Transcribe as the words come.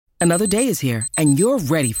Another day is here, and you're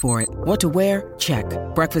ready for it. What to wear? Check.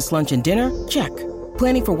 Breakfast, lunch, and dinner? Check.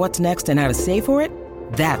 Planning for what's next and how to save for it?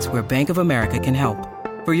 That's where Bank of America can help.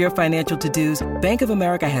 For your financial to-dos, Bank of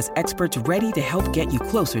America has experts ready to help get you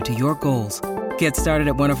closer to your goals. Get started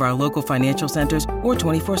at one of our local financial centers or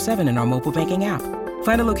 24/7 in our mobile banking app.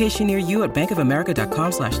 Find a location near you at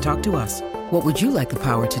bankofamerica.com/talktous. What would you like the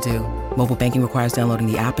power to do? Mobile banking requires downloading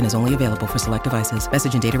the app and is only available for select devices.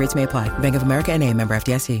 Message and data rates may apply. Bank of America N.A., member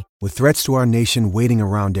FDIC. With threats to our nation waiting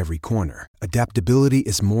around every corner, adaptability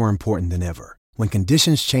is more important than ever. When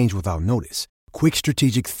conditions change without notice, quick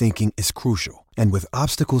strategic thinking is crucial. And with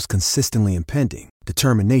obstacles consistently impending,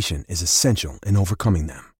 determination is essential in overcoming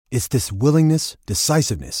them. It's this willingness,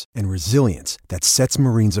 decisiveness, and resilience that sets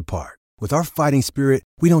Marines apart. With our fighting spirit,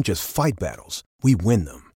 we don't just fight battles, we win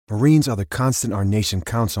them. Marines are the constant our nation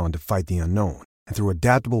counts on to fight the unknown. And through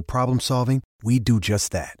adaptable problem solving, we do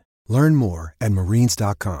just that. Learn more at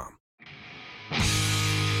marines.com.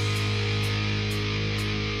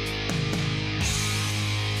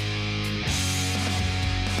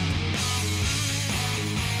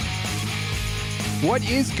 What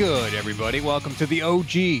is good, everybody? Welcome to the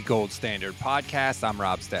OG Gold Standard Podcast. I'm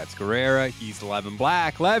Rob Stats Guerrera. He's Levin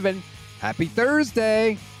Black. Levin, happy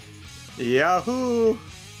Thursday. Yahoo!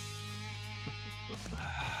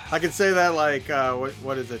 I can say that like,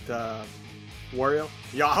 what is it, Wario?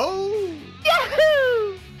 Yahoo!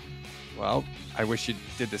 Yahoo! Well, I wish you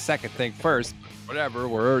did the second thing first. Whatever,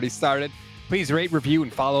 we're already started. Please rate, review,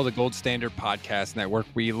 and follow the Gold Standard Podcast Network.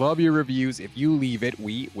 We love your reviews. If you leave it,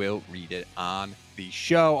 we will read it on the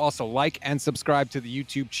show. Also, like and subscribe to the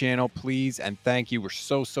YouTube channel, please, and thank you. We're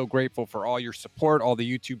so grateful for all your support, all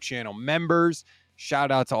the YouTube channel members.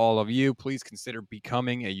 Shout out to all of you. Please consider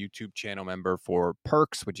becoming a YouTube channel member for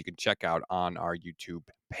perks, which you can check out on our YouTube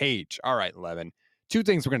page. All right, Levin, two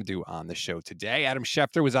things we're going to do on the show today. Adam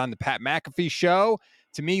Schefter was on the Pat McAfee show.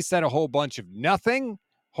 To me, said a whole bunch of nothing.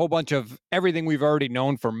 Whole bunch of everything we've already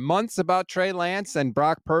known for months about Trey Lance and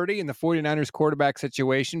Brock Purdy and the 49ers quarterback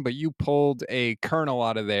situation, but you pulled a kernel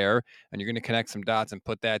out of there, and you're going to connect some dots and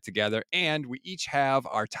put that together. And we each have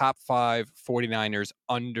our top 5 49ers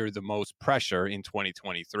under the most pressure in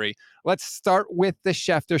 2023. Let's start with the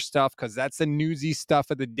Schefter stuff because that's the newsy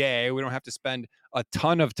stuff of the day. We don't have to spend a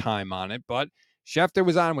ton of time on it, but Schefter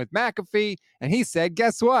was on with McAfee, and he said,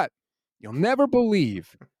 guess what? You'll never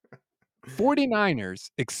believe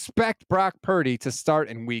 49ers expect Brock Purdy to start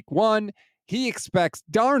in week 1. He expects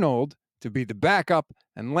Darnold to be the backup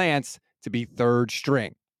and Lance to be third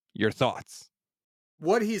string. Your thoughts?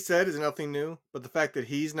 What he said is nothing new, but the fact that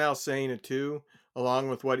he's now saying it too, along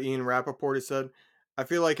with what Ian Rappaport has said, I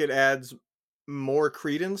feel like it adds more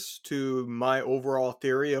credence to my overall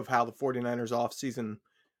theory of how the 49ers offseason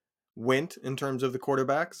went in terms of the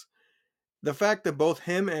quarterbacks. The fact that both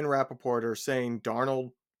him and Rappaport are saying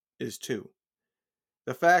Darnold is 2.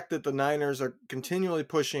 The fact that the Niners are continually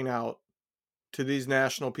pushing out to these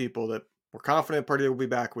national people that we're confident Purdy will be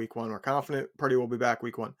back week 1. We're confident Purdy will be back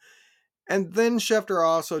week 1. And then Schefter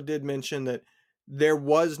also did mention that there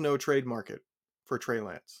was no trade market for Trey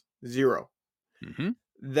Lance. 0. Mm-hmm.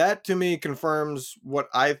 That to me confirms what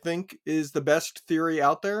I think is the best theory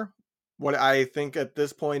out there. What I think at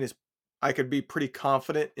this point is I could be pretty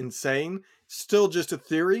confident in saying. Still just a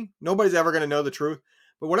theory. Nobody's ever going to know the truth.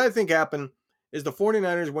 But what I think happened is the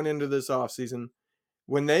 49ers went into this offseason.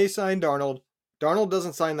 When they signed Darnold, Darnold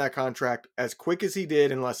doesn't sign that contract as quick as he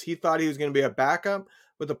did unless he thought he was going to be a backup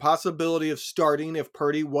with the possibility of starting if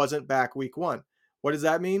Purdy wasn't back week 1. What does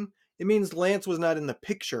that mean? It means Lance was not in the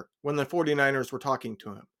picture when the 49ers were talking to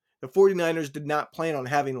him. The 49ers did not plan on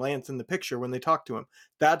having Lance in the picture when they talked to him.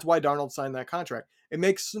 That's why Darnold signed that contract. It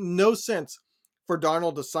makes no sense for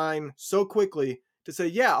Darnold to sign so quickly to say,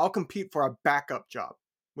 yeah, I'll compete for a backup job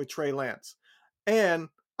with Trey Lance. And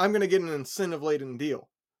I'm going to get an incentive-laden deal.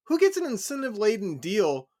 Who gets an incentive-laden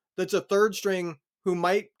deal that's a third string who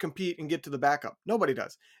might compete and get to the backup? Nobody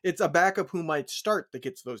does. It's a backup who might start that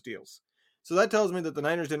gets those deals. So that tells me that the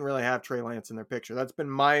Niners didn't really have Trey Lance in their picture. That's been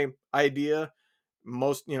my idea.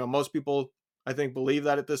 Most people, I think, believe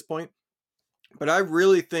that at this point. But I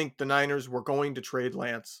really think the Niners were going to trade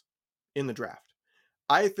Lance in the draft.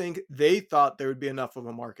 I think they thought there would be enough of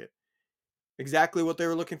a market. Exactly what they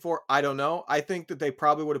were looking for, I don't know. I think that they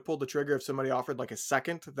probably would have pulled the trigger if somebody offered like a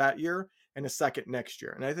second that year and a second next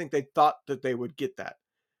year. And I think they thought that they would get that.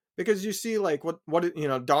 Because you see like what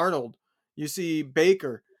Darnold, you see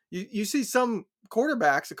Baker, you see some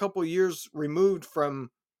quarterbacks a couple of years removed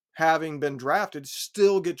from having been drafted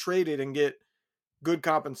still get traded and get good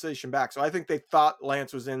compensation back. So I think they thought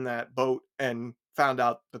Lance was in that boat and found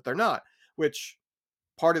out that they're not, which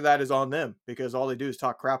part of that is on them because all they do is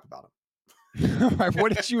talk crap about him.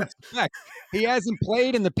 What did you expect? He hasn't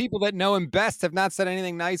played, and the people that know him best have not said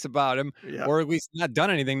anything nice about him, Yeah. or at least not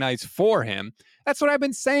done anything nice for him. That's what I've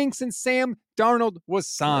been saying since Sam Darnold was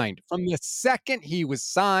signed. From the second he was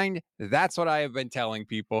signed, that's what I have been telling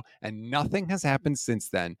people, and nothing has happened since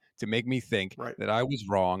then to make me think Right. that I was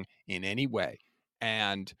wrong in any way.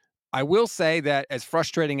 And I will say that as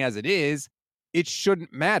frustrating as it is, it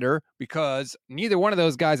shouldn't matter because neither one of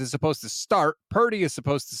those guys is supposed to start. Purdy is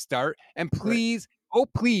supposed to start. And please, oh,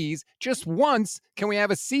 please, just once can we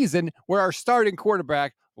have a season where our starting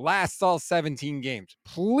quarterback lasts all 17 games?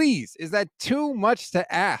 Please. Is that too much to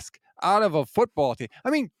ask out of a football team?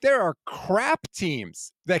 I mean, there are crap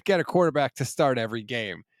teams that get a quarterback to start every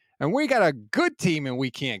game. And we got a good team and we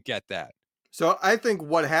can't get that. So I think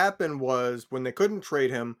what happened was when they couldn't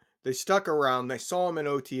trade him, they stuck around. They saw him in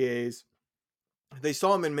OTAs. They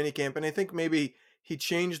saw him in minicamp, and I think maybe he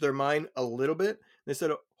changed their mind a little bit. They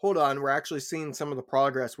said, hold on, we're actually seeing some of the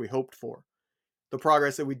progress we hoped for, the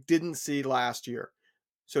progress that we didn't see last year.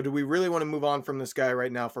 So do we really want to move on from this guy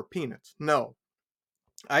right now for peanuts? No.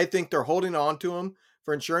 I think they're holding on to him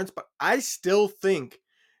for insurance, but I still think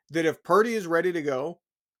that if Purdy is ready to go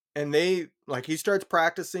and he starts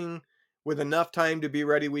practicing with enough time to be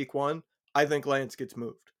ready week 1, I think Lance gets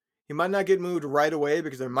moved. He might not get moved right away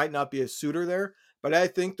because there might not be a suitor there, but I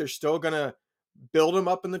think they're still going to build him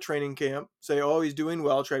up in the training camp, say, oh, he's doing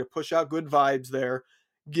well, try to push out good vibes there,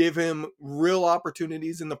 give him real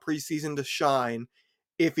opportunities in the preseason to shine.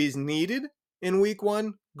 If he's needed in week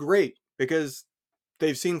 1, great, because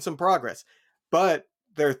they've seen some progress. But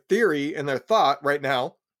their theory and their thought right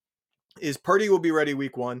now is Purdy will be ready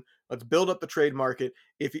week 1. Let's build up the trade market.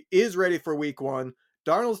 If he is ready for week 1,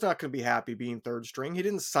 Darnold's not going to be happy being third string. He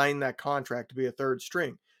didn't sign that contract to be a third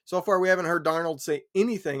string. So far, we haven't heard Darnold say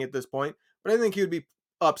anything at this point, but I think he would be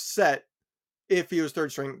upset if he was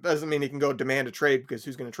third string. Doesn't mean he can go demand a trade because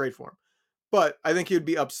who's going to trade for him? But I think he would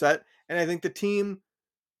be upset, and I think the team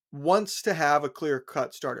wants to have a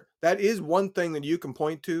clear-cut starter. That is one thing that you can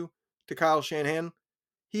point to Kyle Shanahan.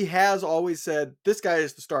 He has always said, this guy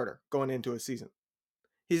is the starter going into a season.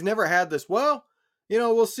 He's never had this, well,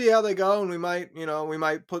 we'll see how they go, and we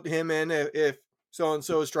might put him in if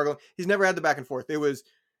so-and-so is struggling. He's never had the back and forth. It was,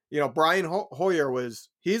 Brian Hoyer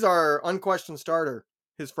he's our unquestioned starter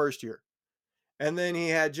his first year. And then he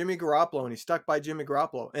had Jimmy Garoppolo, and he stuck by Jimmy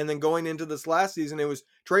Garoppolo. And then going into this last season, it was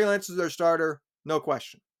Trey Lance is their starter, no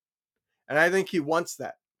question. And I think he wants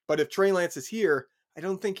that. But if Trey Lance is here, I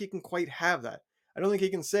don't think he can quite have that. I don't think he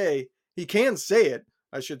can say it,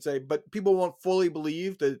 I should say, but people won't fully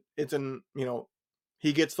believe that it's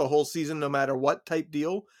he gets the whole season no matter what type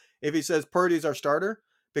deal. If he says Purdy's our starter,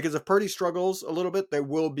 because if Purdy struggles a little bit, there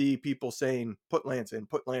will be people saying, put Lance in,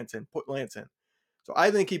 put Lance in, put Lance in. So I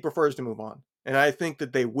think he prefers to move on. And I think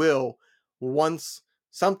that they will once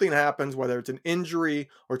something happens, whether it's an injury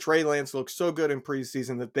or Trey Lance looks so good in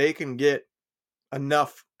preseason that they can get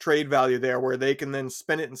enough trade value there where they can then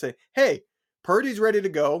spin it and say, hey, Purdy's ready to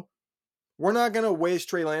go. We're not going to waste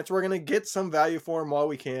Trey Lance. We're going to get some value for him while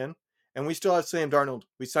we can. And we still have Sam Darnold.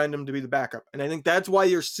 We signed him to be the backup. And I think that's why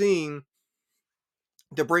you're seeing,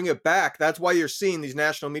 to bring it back, that's why you're seeing these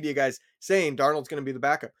national media guys saying Darnold's going to be the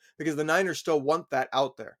backup. Because the Niners still want that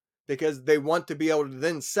out there. Because they want to be able to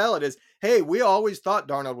then sell it as, hey, we always thought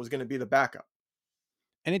Darnold was going to be the backup.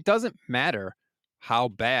 And it doesn't matter how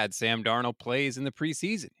bad Sam Darnold plays in the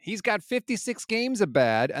preseason. He's got 56 games of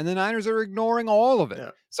bad, and the Niners are ignoring all of it.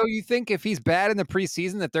 Yeah. So you think if he's bad in the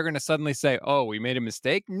preseason that they're going to suddenly say, oh, we made a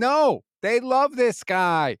mistake? No, they love this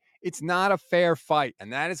guy. It's not a fair fight.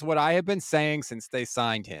 And that is what I have been saying since they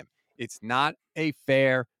signed him. It's not a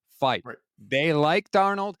fair fight. Right. They like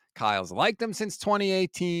Darnold. Kyle's liked him since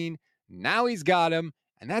 2018. Now he's got him,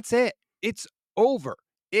 and that's it. It's over.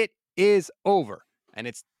 It is over. And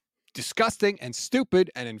it's disgusting and stupid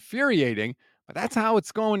and infuriating, but that's how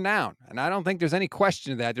it's going down. And I don't think there's any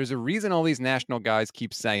question of that. There's a reason all these national guys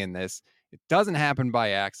keep saying this. It doesn't happen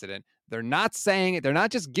by accident. They're not saying it. They're not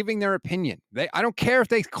just giving their opinion. I don't care if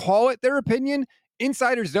they call it their opinion.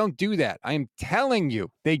 Insiders don't do that. I am telling you,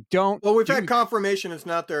 they don't. Well, we've had confirmation it's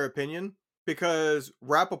not their opinion because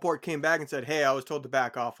Rappaport came back and said, hey, I was told to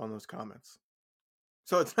back off on those comments.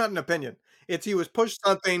 So it's not an opinion. It's he was pushed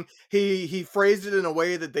something. He phrased it in a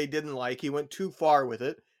way that they didn't like. He went too far with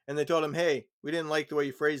it. And they told him, hey, we didn't like the way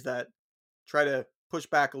you phrased that. Try to push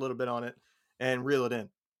back a little bit on it and reel it in.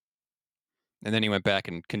 And then he went back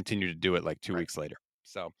and continued to do it like 2 weeks later.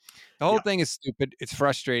 So the whole thing is stupid. It's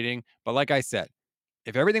frustrating. But like I said,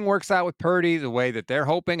 if everything works out with Purdy the way that they're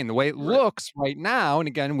hoping and the way it looks right now, and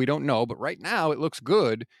again, we don't know, but right now it looks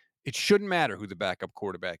good, it shouldn't matter who the backup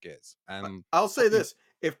quarterback is. And I'll say this: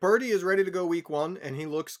 if Purdy is ready to go week 1 and he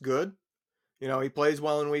looks good, he plays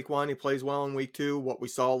well in week 1, he plays well in week 2. What we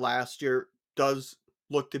saw last year does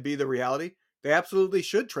look to be the reality. They absolutely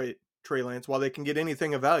should trade Trey Lance while they can get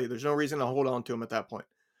anything of value. There's no reason to hold on to him at that point.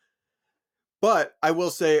 But I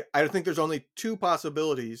will say, I think there's only two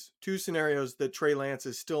scenarios that Trey Lance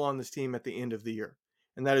is still on this team at the end of the year.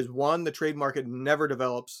 And that is one, the trade market never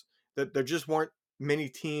develops, that there just weren't many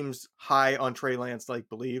teams high on Trey Lance like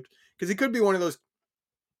believed. Because he could be one of those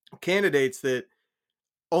candidates that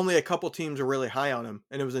only a couple teams are really high on him.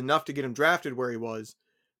 And it was enough to get him drafted where he was.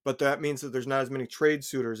 But that means that there's not as many trade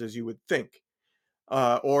suitors as you would think.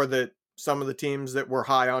 Or that some of the teams that were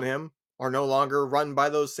high on him are no longer run by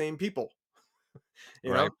those same people.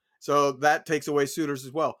 You know, so that takes away suitors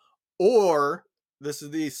as well. Or this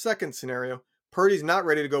is the second scenario: Purdy's not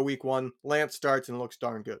ready to go week 1. Lance starts and looks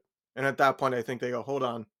darn good, and at that point, I think they go, "Hold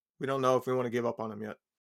on, we don't know if we want to give up on him yet."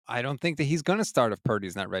 I don't think that he's going to start if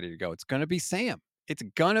Purdy's not ready to go. It's going to be Sam. It's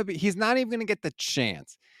going to be. He's not even going to get the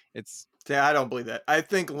chance. I don't believe that. I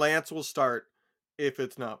think Lance will start if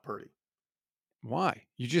it's not Purdy. Why?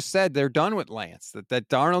 You just said they're done with Lance. That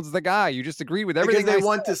Darnold's the guy. You just agreed with everything. Because they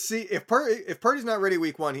want to see if Purdy's not ready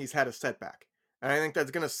week 1, he's had a setback, and I think that's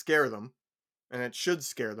going to scare them, and it should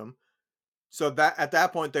scare them. So that at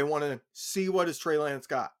that point they want to see what has Trey Lance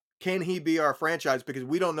got. Can he be our franchise? Because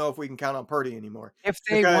we don't know if we can count on Purdy anymore.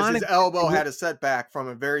 Because his elbow had a setback from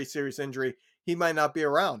a very serious injury, he might not be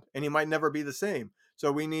around, and he might never be the same.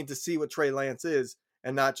 So we need to see what Trey Lance is,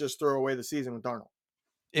 and not just throw away the season with Darnold.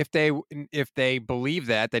 If they believe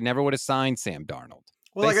that, they never would have signed Sam Darnold.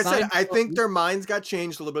 Well, like I said, I think their minds got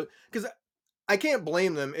changed a little bit, because I can't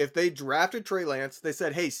blame them if they drafted Trey Lance. They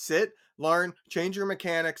said, "Hey, sit, learn, change your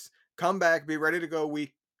mechanics, come back, be ready to go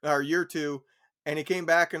year 2," and he came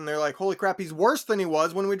back and they're like, "Holy crap, he's worse than he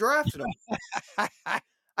was when we drafted him."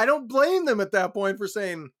 I don't blame them at that point for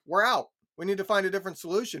saying, "We're out. We need to find a different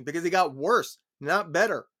solution," because he got worse, not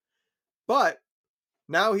better. But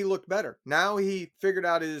now he looked better. Now he figured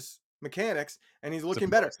out his mechanics and he's looking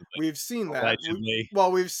better. We've seen that.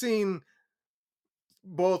 We've seen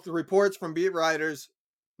both reports from beat writers,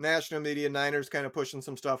 national media, Niners kind of pushing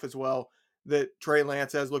some stuff as well, that Trey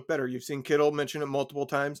Lance has looked better. You've seen Kittle mention it multiple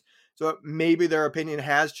times. So maybe their opinion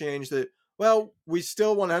has changed that, well, we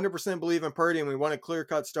still 100% believe in Purdy and we want a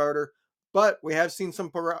clear-cut starter, but we have seen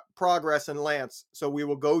some progress in Lance, so we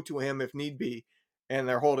will go to him if need be. And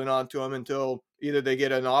they're holding on to him until either they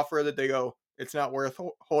get an offer that they go, it's not worth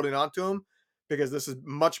holding on to him because this is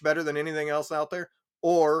much better than anything else out there,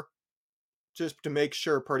 or just to make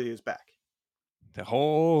sure Purdy is back. The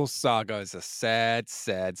whole saga is a sad,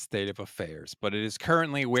 sad state of affairs, but it is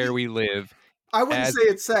currently where we live. I wouldn't say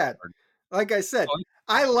it's sad. Like I said,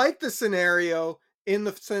 I like the scenario in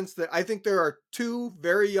the sense that I think there are two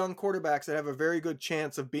very young quarterbacks that have a very good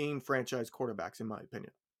chance of being franchise quarterbacks, in my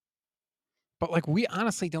opinion. But we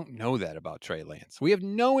honestly don't know that about Trey Lance. We have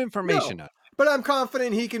no information on it. But I'm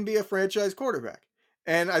confident he can be a franchise quarterback.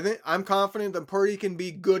 And I think I'm confident that Purdy can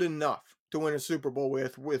be good enough to win a Super Bowl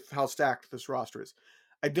with how stacked this roster is.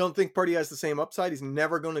 I don't think Purdy has the same upside. He's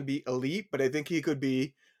never going to be elite, but I think he could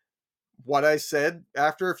be what I said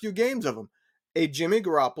after a few games of him. A Jimmy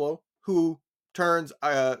Garoppolo who turns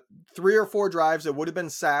 3 or 4 drives that would have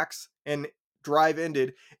been sacks and drive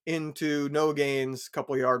ended into no gains,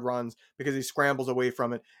 couple yard runs because he scrambles away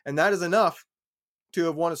from it. And that is enough to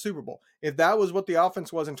have won a Super Bowl. If that was what the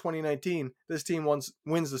offense was in 2019, this team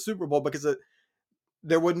wins the Super Bowl because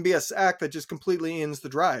there wouldn't be a sack that just completely ends the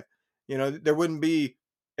drive. There wouldn't be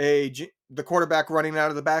the quarterback running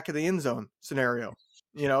out of the back of the end zone scenario.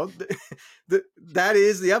 That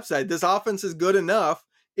is the upside. This offense is good enough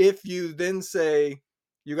if you then say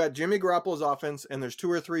you got Jimmy Garoppolo's offense and there's 2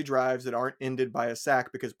 or 3 drives that aren't ended by a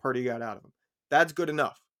sack because Purdy got out of them. That's good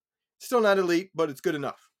enough. Still not elite, but it's good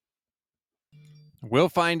enough. We'll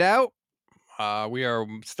find out. We are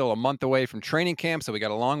still a month away from training camp, so we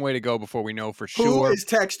got a long way to go before we know for sure. Who is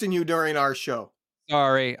texting you during our show?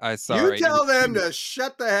 Sorry. You tell them to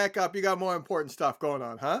shut the heck up. You got more important stuff going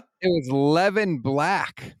on, huh? It was Levin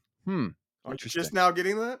Black. Are you just now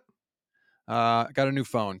getting that? Got a new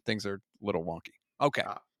phone. Things are a little wonky. Okay.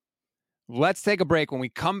 Let's take a break. When we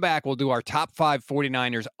come back, we'll do our top 5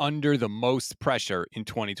 49ers under the most pressure in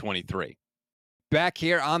 2023. Back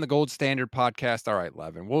here on the Gold Standard podcast. All right,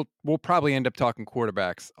 Levin, we'll probably end up talking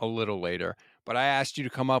quarterbacks a little later, but I asked you to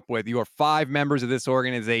come up with your 5 members of this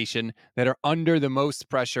organization that are under the most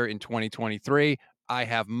pressure in 2023. I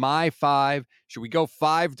have my 5. Should we go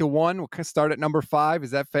 5 to 1? We'll start at number 5.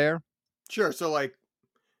 Is that fair? Sure. So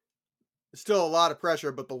Still a lot of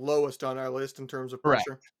pressure, but the lowest on our list in terms of Correct.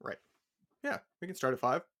 pressure. Right. Yeah, we can start at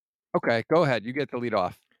 5. Okay, go ahead. You get the lead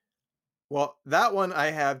off. Well, that one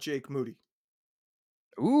I have Jake Moody.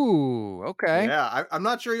 Ooh, okay. Yeah, I'm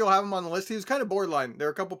not sure you'll have him on the list. He was kind of borderline. There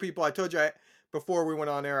are a couple people I told you before we went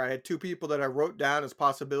on air. I had 2 people that I wrote down as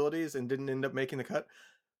possibilities and didn't end up making the cut.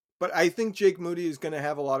 But I think Jake Moody is going to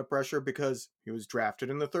have a lot of pressure because he was drafted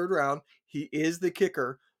in the 3rd round. He is the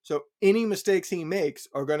kicker. So any mistakes he makes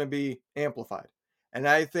are going to be amplified. And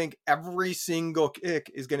I think every single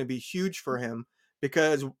kick is going to be huge for him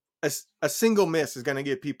because a single miss is going to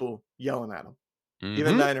get people yelling at him,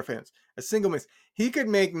 even Niner fans. A single miss. He could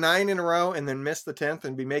make 9 in a row and then miss the 10th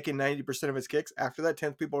and be making 90% of his kicks. After that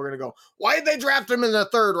 10th, people are going to go, why did they draft him in the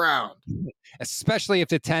 3rd round? Especially if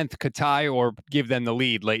the 10th could tie or give them the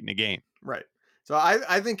lead late in the game. Right. So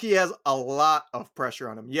I think he has a lot of pressure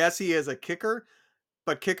on him. Yes, he is a kicker,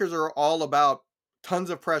 but kickers are all about tons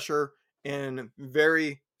of pressure and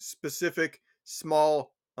very specific,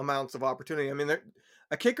 small amounts of opportunity. I mean,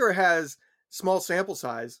 a kicker has small sample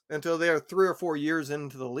size until they are 3 or 4 years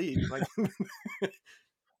into the league. Like,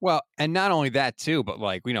 Well, and not only that too, but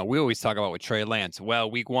like, we always talk about with Trey Lance.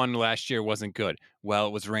 Well, week 1 last year wasn't good. Well,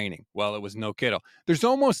 it was raining. Well, it was no Kittle. There's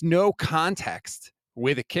almost no context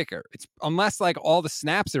with a kicker. It's unless like all the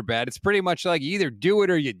snaps are bad. It's pretty much like you either do it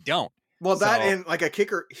or you don't. well, that and like a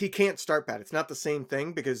kicker, he can't start bad. It's not the same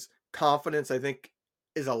thing because confidence, I think,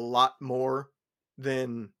 is a lot more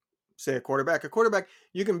than say a quarterback. A quarterback,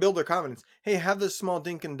 you can build their confidence. Hey, have this small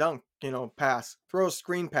dink and dunk, pass, throw a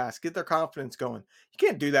screen pass, get their confidence going. You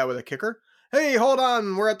can't do that with a kicker. Hey, hold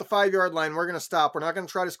on, we're at the 5-yard line. We're going to stop. We're not going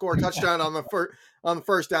to try to score a touchdown on the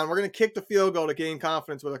first down. We're going to kick the field goal to gain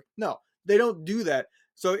confidence with it. No, they don't do that.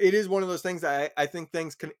 So it is one of those things that I think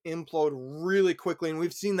things can implode really quickly. And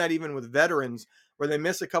we've seen that even with veterans where they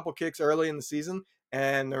miss a couple kicks early in the season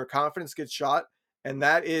and their confidence gets shot. And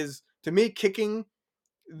that is, to me, kicking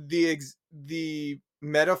the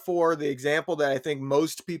metaphor, the example that I think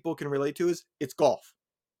most people can relate to is it's golf.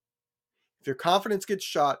 If your confidence gets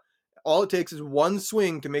shot, all it takes is one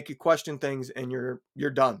swing to make you question things and you're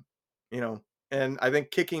done, and I think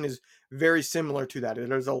kicking is very similar to that.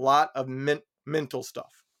 There's a lot of mental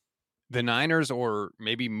stuff. The Niners or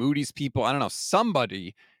maybe Moody's people, I don't know,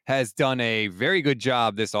 somebody has done a very good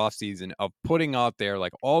job this offseason of putting out there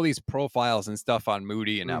like all these profiles and stuff on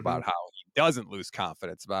Moody and about how he doesn't lose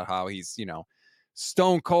confidence, about how he's,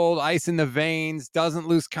 stone cold, ice in the veins, doesn't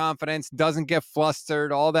lose confidence, doesn't get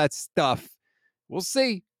flustered, all that stuff. We'll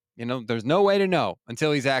see. There's no way to know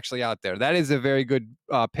until he's actually out there. That is a very good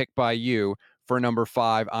pick by you for number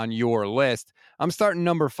 5 on your list. I'm starting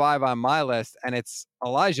number 5 on my list, and it's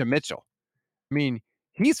Elijah Mitchell. I mean,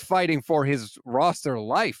 he's fighting for his roster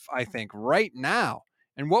life, I think, right now.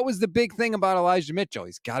 And what was the big thing about Elijah Mitchell?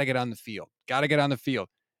 He's got to get on the field.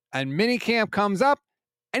 And minicamp comes up,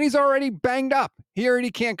 and he's already banged up. He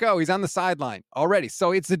already can't go. He's on the sideline already.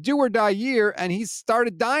 So it's a do or die year, and he's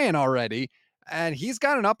started dying already. And he's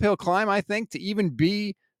got an uphill climb, I think, to even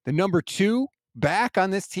be the number 2 back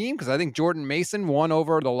on this team, because I think Jordan Mason won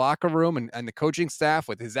over the locker room and the coaching staff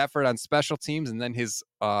with his effort on special teams and then his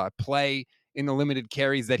play in the limited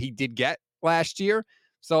carries that he did get last year.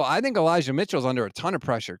 So I think Elijah Mitchell's under a ton of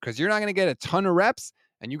pressure because you're not going to get a ton of reps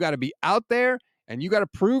and you got to be out there and you got to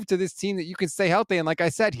prove to this team that you can stay healthy. And like I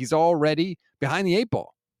said, he's already behind the 8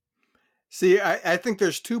 ball. See, I think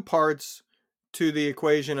there's 2 parts to the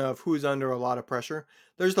equation of who's under a lot of pressure.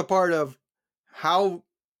 There's the part of how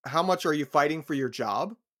much are you fighting for your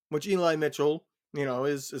job, which Eli Mitchell,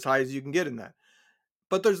 is as high as you can get in that.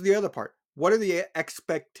 But there's the other part. What are the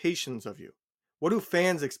expectations of you? What do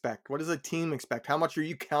fans expect? What does a team expect? How much are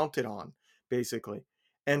you counted on, basically?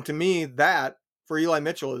 And to me, that for Eli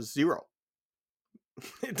Mitchell is 0.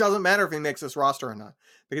 It doesn't matter if he makes this roster or not,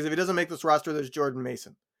 because if he doesn't make this roster, there's Jordan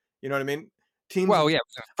Mason. You know what I mean? Teams. Well, yeah.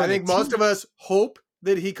 I think most of us hope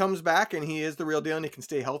that he comes back and he is the real deal and he can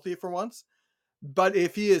stay healthy for once. But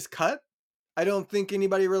if he is cut, I don't think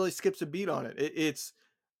anybody really skips a beat on it. It's,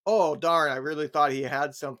 oh, darn, I really thought he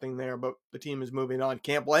had something there, but the team is moving on.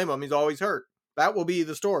 Can't blame him. He's always hurt. That will be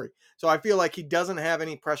the story. So I feel like he doesn't have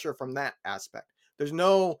any pressure from that aspect. There's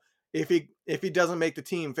no, if he doesn't make the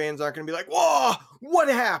team, fans aren't going to be like, whoa, what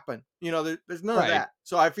happened? There's none of that.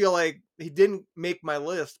 So I feel like he didn't make my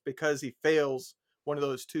list because he fails one of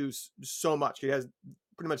those 2 so much. He has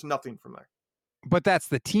pretty much nothing from there. But that's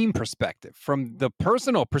the team perspective. From the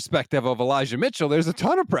personal perspective of Elijah Mitchell, there's a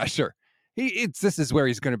ton of pressure. This is where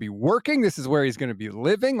he's going to be working. This is where he's going to be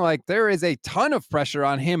living. Like there is a ton of pressure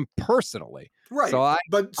on him personally. Right.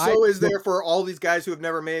 So is there for all these guys who have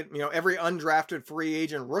never made, every undrafted free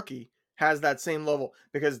agent rookie has that same level,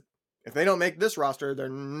 because if they don't make this roster, they're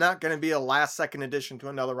not going to be a last second addition to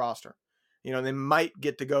another roster. They might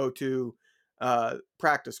get to go to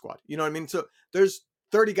practice squad. You know what I mean? So there's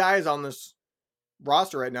 30 guys on this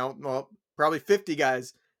roster right now. Well, probably 50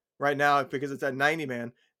 guys right now because it's at 90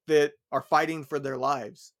 man that are fighting for their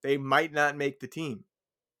lives. They might not make the team.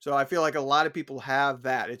 So I feel like a lot of people have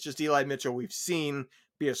that. It's just Eli Mitchell we've seen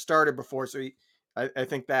be a starter before. So I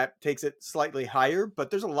think that takes it slightly higher, but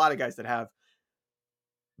there's a lot of guys that have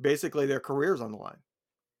basically their careers on the line.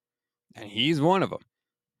 And he's one of them.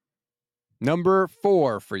 Number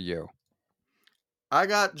 4 for you. I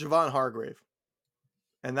got Javon Hargrave.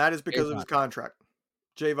 And that is because of his contract.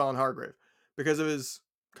 Javon Hargrave. Because of his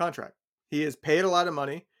contract. He is paid a lot of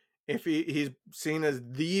money. If he's seen as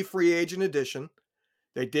the free agent addition.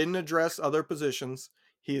 They didn't address other positions.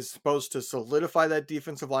 He is supposed to solidify that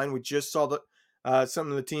defensive line. We just saw some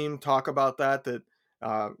of the team talk about that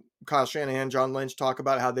Kyle Shanahan, John Lynch talk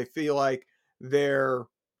about how they feel like their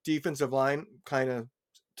defensive line kind of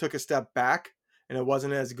took a step back and it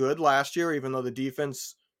wasn't as good last year, even though the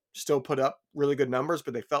defense still put up really good numbers,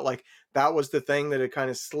 but they felt like that was the thing that had kind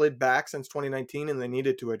of slid back since 2019 and they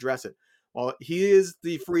needed to address it. Well, he is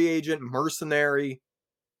the free agent mercenary,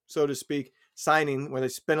 so to speak, signing where they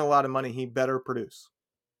spend a lot of money. He better produce.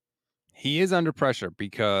 He is under pressure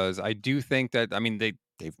because I do think that,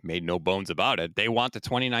 they've made no bones about it. They want the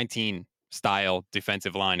 2019 style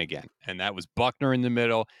defensive line again. And that was Buckner in the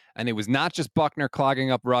middle. And it was not just Buckner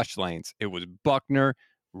clogging up rush lanes. It was Buckner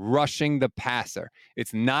rushing the passer.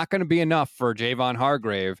 It's not going to be enough for Javon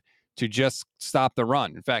Hargrave to just stop the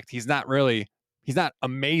run. In fact, he's not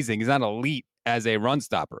amazing. He's not elite as a run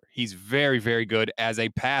stopper. He's very, very good as a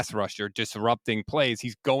pass rusher, disrupting plays.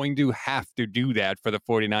 He's going to have to do that for the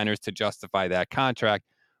 49ers to justify that contract,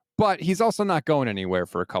 but he's also not going anywhere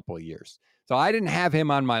for a couple of years. So I didn't have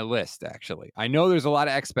him on my list, actually. I know there's a lot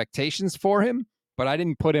of expectations for him, but I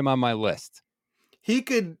didn't put him on my list. He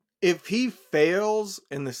could, if he fails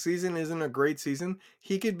and the season isn't a great season,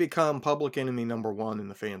 he could become public enemy number 1 in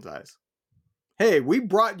the fans' eyes. Hey, we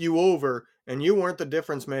brought you over and you weren't the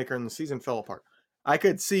difference maker and the season fell apart. I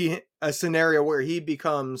could see a scenario where he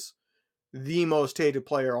becomes the most hated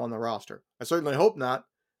player on the roster. I certainly hope not,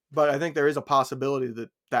 but I think there is a possibility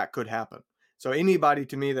that could happen. So anybody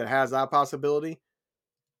to me that has that possibility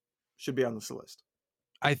should be on this list.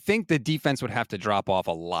 I think the defense would have to drop off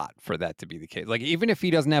a lot for that to be the case. Like, even if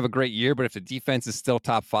he doesn't have a great year, but if the defense is still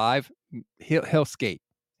top 5, he'll skate.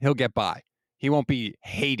 He'll get by. He won't be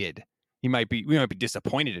hated. We might be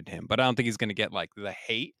disappointed in him, but I don't think he's going to get like the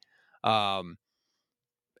hate.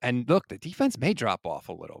 And look, the defense may drop off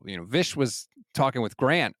a little. Vish was talking with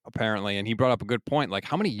Grant apparently, and he brought up a good point. Like,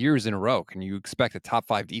 how many years in a row can you expect a top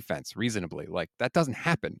 5 defense reasonably? Like, that doesn't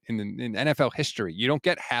happen in NFL history. You don't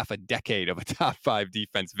get half a decade of a top 5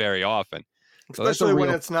 defense very often, especially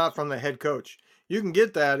when it's not from the head coach. You can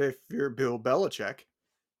get that if you're Bill Belichick,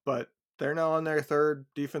 but they're now on their 3rd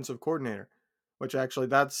defensive coordinator. Which actually,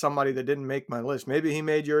 that's somebody that didn't make my list. Maybe he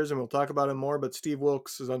made yours and we'll talk about him more, but Steve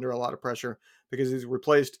Wilks is under a lot of pressure because he's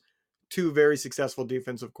replaced 2 very successful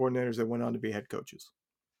defensive coordinators that went on to be head coaches.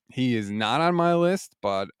 He is not on my list,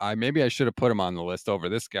 but maybe I should have put him on the list over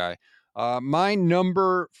this guy. My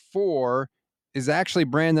number 4 is actually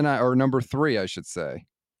or number 3, I should say.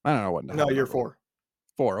 I don't know what. No, you're 4.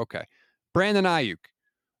 4, okay. Brandon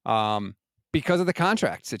Aiyuk, because of the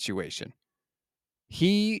contract situation.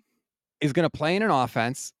 He is going to play in an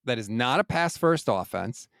offense that is not a pass-first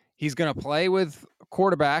offense. He's going to play with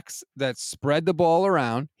quarterbacks that spread the ball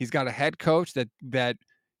around. He's got a head coach that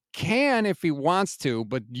can, if he wants to,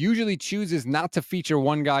 but usually chooses not to feature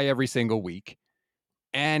one guy every single week.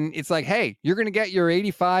 And it's like, hey, you're going to get your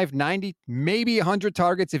 85, 90, maybe 100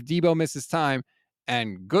 targets if Debo misses time,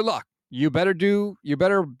 and good luck. You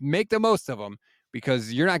better make the most of them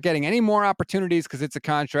because you're not getting any more opportunities because it's a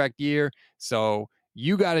contract year. So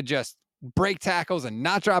you got to just break tackles and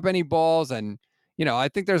not drop any balls. And, I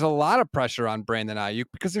think there's a lot of pressure on Brandon Aiyuk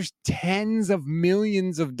because there's tens of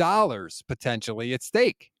millions of dollars potentially at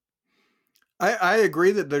stake. I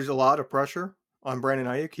agree that there's a lot of pressure on Brandon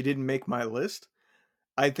Aiyuk. He didn't make my list.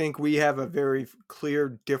 I think we have a very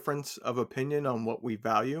clear difference of opinion on what we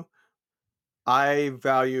value. I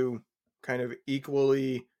value kind of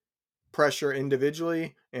equally pressure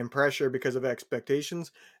individually and pressure because of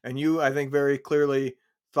expectations. And you, I think, very clearly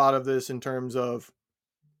thought of this in terms of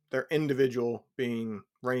their individual being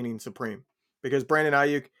reigning supreme. Because Brandon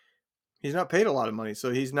Aiyuk, he's not paid a lot of money,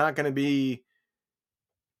 so he's not going to be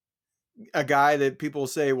a guy that people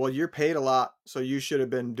say, well, you're paid a lot, so you should have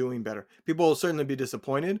been doing better. People will certainly be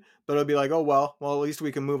disappointed, but it'll be like, oh, well, at least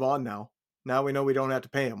we can move on now. Now we know we don't have to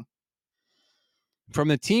pay him. From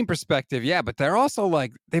the team perspective, yeah, but they're also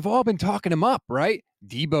like, they've all been talking him up, right?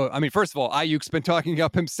 Debo, I mean, first of all, Ayuk's been talking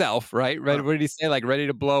up himself, right? What did he say? Like, ready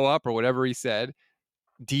to blow up or whatever he said.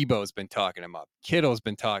 Debo's been talking him up. Kittle's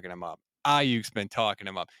been talking him up. Ayuk's been talking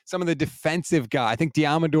him up. Some of the defensive guy, I think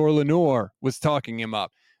Diamador Lenore was talking him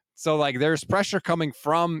up. So, like, there's pressure coming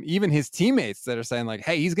from even his teammates that are saying, like,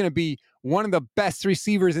 hey, he's going to be one of the best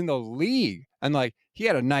receivers in the league. And, like, he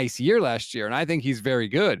had a nice year last year, and I think he's very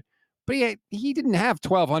good. But he didn't have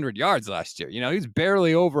 1,200 yards last year. You know, he's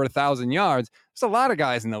barely over 1,000 yards. There's a lot of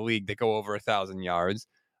guys in the league that go over 1,000 yards.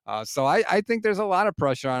 So I think there's a lot of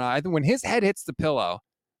pressure on it. I think when his head hits the pillow,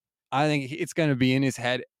 I think it's going to be in his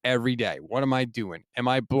head every day. What am I doing? Am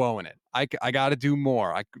I blowing it? I got to do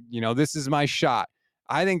more. This is my shot.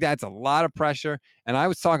 I think that's a lot of pressure. And I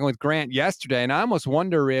was talking with Grant yesterday, and I almost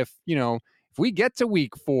wonder if we get to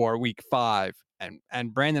week 4, week 5,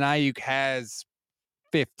 and Brandon Ayuk has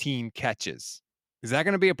 15 catches, is that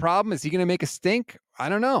going to be a problem? Is he going to make a stink? I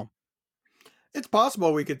don't know. It's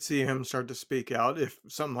possible we could see him start to speak out if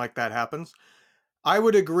something like that happens. I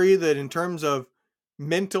would agree that in terms of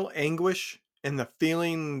mental anguish and the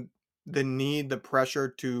feeling, the need, the pressure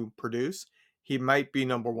to produce, he might be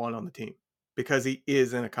number 1 on the team because he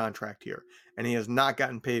is in a contract here and he has not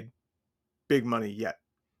gotten paid big money yet.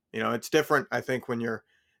 It's different, I think, when you're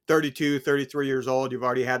 32, 33 years old, you've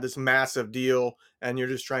already had this massive deal and you're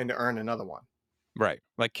just trying to earn another one. Right.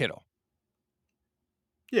 Like Kittle.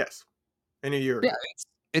 Yes. In a year. Yeah.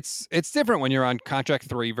 It's different when you're on contract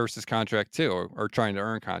 3 versus contract 2 or trying to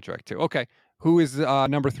earn contract 2. Okay. Who is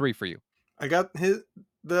number 3 for you? I got the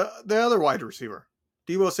other wide receiver,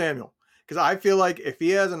 Deebo Samuel. Because I feel like if he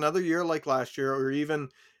has another year like last year, or even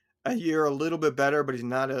a year a little bit better, but he's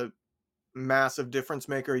not a massive difference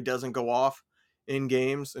maker, he doesn't go off in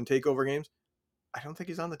games and take over games, I don't think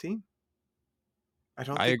he's on the team.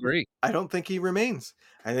 I agree. I don't think he remains.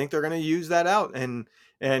 I think they're going to use that out and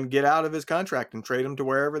get out of his contract and trade him to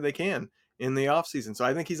wherever they can in the offseason. So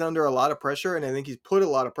I think he's under a lot of pressure, and I think he's put a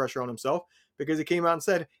lot of pressure on himself because he came out and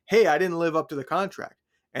said, hey, I didn't live up to the contract.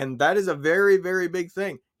 And that is a very, very big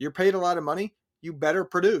thing. You're paid a lot of money. You better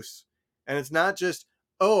produce. And it's not just,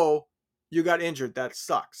 oh, you got injured. That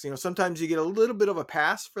sucks. Sometimes you get a little bit of a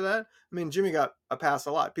pass for that. I mean, Jimmy got a pass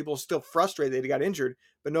a lot. People are still frustrated that he got injured,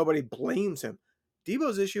 but nobody blames him.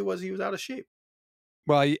 Deebo's issue was he was out of shape.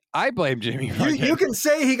 Well, I blame Jimmy. You can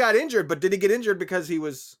say he got injured, but did he get injured because he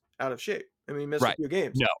was out of shape? I mean, he missed a few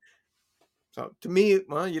games. No. So to me,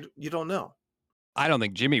 well, you don't know. I don't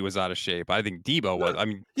think Jimmy was out of shape. I think Deebo was. I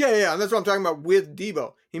mean, yeah, and that's what I'm talking about with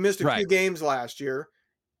Deebo. He missed a few games last year.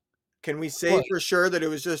 Can we say for sure that it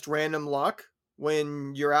was just random luck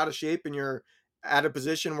when you're out of shape and you're at a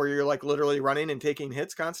position where you're like literally running and taking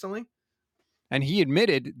hits constantly? And he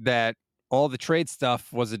admitted that all the trade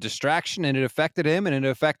stuff was a distraction and it affected him and it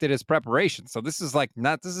affected his preparation. So this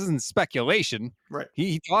isn't speculation. Right.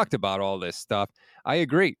 He talked about all this stuff. I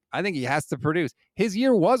agree. I think he has to produce. His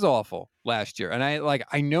year was awful last year. And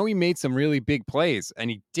I know he made some really big plays and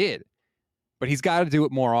he did, but he's got to do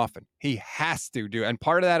it more often. He has to do it. And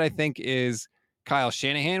part of that, I think, is Kyle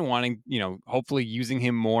Shanahan wanting, hopefully using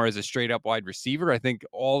him more as a straight up wide receiver. I think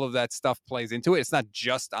all of that stuff plays into it. It's not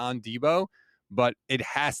just on Deebo, but it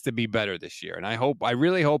has to be better this year. And I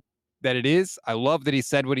really hope that it is. I love that he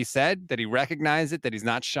said what he said, that he recognized it, that he's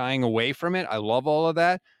not shying away from it. I love all of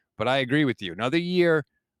that. But I agree with you. Another year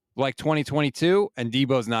like 2022, and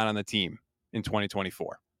Deebo's not on the team in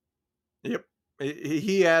 2024. Yep.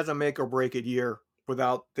 He has a make or break it year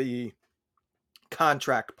without the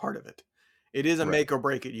contract part of it. It is a make or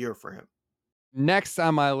break it year for him. Next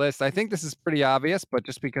on my list, I think this is pretty obvious, but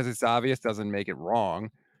just because it's obvious doesn't make it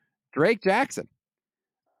wrong. Drake Jackson.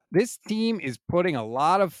 This team is putting a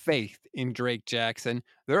lot of faith in Drake Jackson.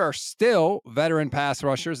 There are still veteran pass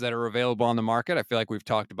rushers that are available on the market. I feel like we've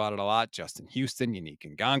talked about it a lot. Justin Houston, Yannick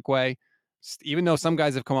Ngakoue. Even though some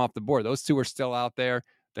guys have come off the board, those two are still out there.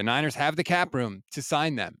 The Niners have the cap room to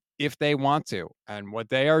sign them if they want to. And what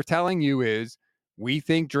they are telling you is, we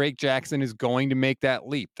think Drake Jackson is going to make that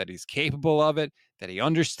leap, that he's capable of it, that he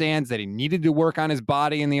understands that he needed to work on his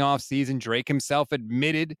body in the offseason. Drake himself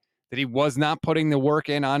admitted that he was not putting the work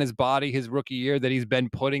in on his body his rookie year, that he's been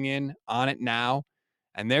putting in on it now.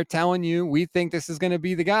 And they're telling you, we think this is going to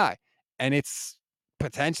be the guy. And it's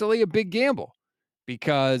potentially a big gamble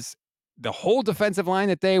because the whole defensive line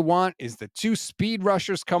that they want is the 2 speed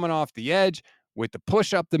rushers coming off the edge with the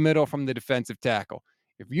push up the middle from the defensive tackle.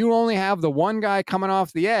 If you only have the one guy coming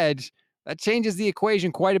off the edge, that changes the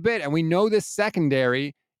equation quite a bit. And we know this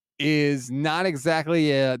secondary is not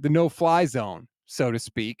exactly the no-fly zone, so to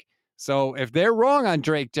speak. So if they're wrong on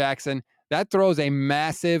Drake Jackson, that throws a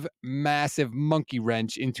massive, massive monkey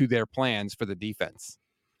wrench into their plans for the defense.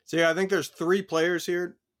 So yeah, I think there's 3 players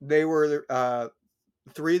here. They were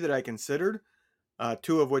 3 that I considered,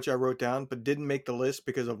 2 of which I wrote down, but didn't make the list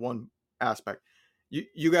because of one aspect.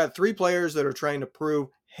 You got 3 players that are trying to prove,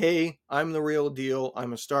 hey, I'm the real deal.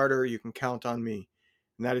 I'm a starter. You can count on me.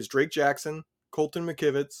 And that is Drake Jackson, Colton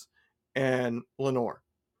McKivitz, and Lenore.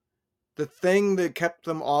 The thing that kept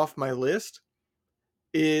them off my list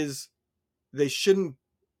is they shouldn't,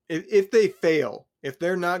 if they fail, if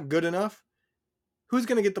they're not good enough, who's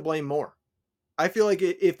going to get the blame more? I feel like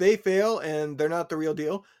if they fail and they're not the real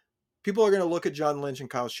deal, people are going to look at John Lynch and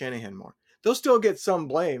Kyle Shanahan more. They'll still get some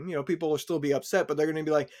blame. You know, people will still be upset, but they're going to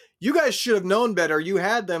be like, you guys should have known better. You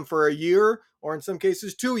had them for a year, or in some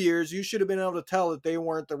cases 2 years. You should have been able to tell that they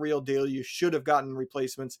weren't the real deal. You should have gotten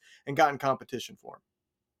replacements and gotten competition for them.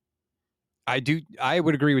 I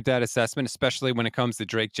would agree with that assessment, especially when it comes to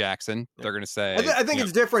Drake Jackson. They're going to say, I think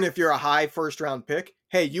it's different if you're a high first round pick.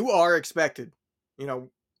 Hey, you are expected. You know,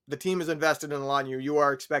 the team is invested in a lot in you. You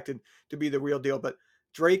are expected to be the real deal. But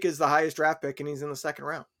Drake is the highest draft pick, and he's in the second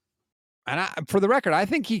round. And for the record, I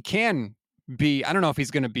think he can be, I don't know if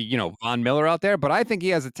he's going to be, Von Miller out there, but I think he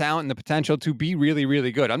has the talent and the potential to be really,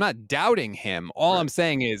 really good. I'm not doubting him. All I'm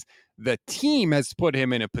saying is the team has put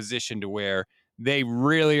him in a position to where they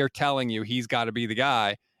really are telling you he's got to be the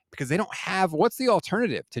guy, because they don't have, what's the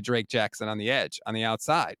alternative to Drake Jackson on the edge, on the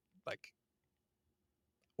outside? Like,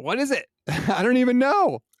 what is it? I don't even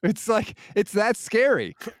know. It's like, it's that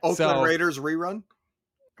scary. Oakland Raiders rerun?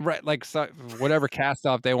 Right, like whatever cast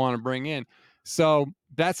off they want to bring in. So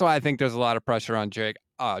that's why I think there's a lot of pressure on Drake.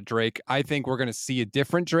 I think we're going to see a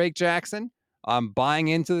different Drake Jackson. I'm buying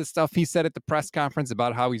into the stuff he said at the press conference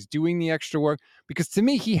about how he's doing the extra work, because to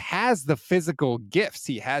me, he has the physical gifts.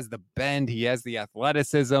 He has the bend. He has the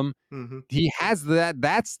athleticism. Mm-hmm. He has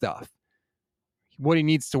that stuff. What he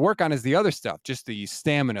needs to work on is the other stuff, just the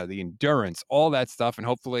stamina, the endurance, all that stuff. And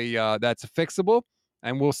hopefully that's fixable.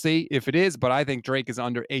 And we'll see if it is. But I think Drake is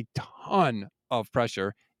under a ton of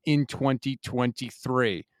pressure in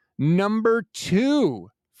 2023. Number 2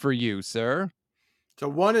 for you, sir. So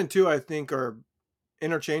 1 and 2, I think, are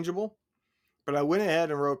interchangeable. But I went ahead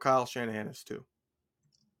and wrote Kyle Shanahan as 2.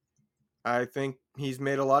 I think he's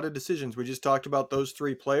made a lot of decisions. We just talked about those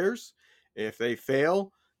 3 players. If they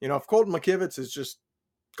fail, if Colton McKivitz is just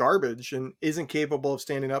garbage and isn't capable of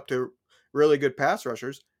standing up to really good pass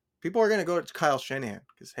rushers, people are going to go to Kyle Shanahan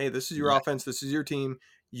because, hey, this is your offense. This is your team.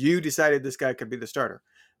 You decided this guy could be the starter.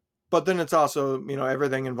 But then it's also,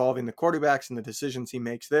 everything involving the quarterbacks and the decisions he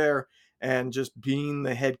makes there, and just being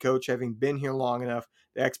the head coach, having been here long enough,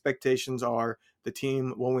 the expectations are the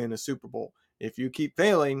team will win a Super Bowl. If you keep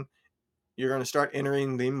failing, you're going to start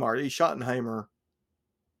entering the Marty Schottenheimer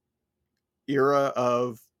era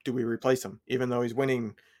of, do we replace him? Even though he's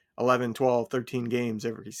winning 11, 12, 13 games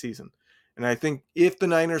every season. And I think if the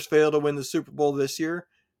Niners fail to win the Super Bowl this year,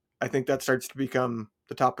 I think that starts to become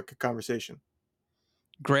the topic of conversation.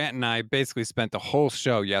 Grant and I basically spent the whole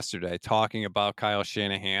show yesterday talking about Kyle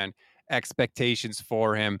Shanahan, expectations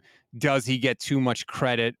for him. Does he get too much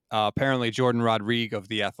credit? Apparently, Jordan Rodriguez of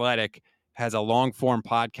The Athletic has a long-form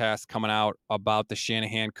podcast coming out about the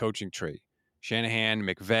Shanahan coaching tree. Shanahan,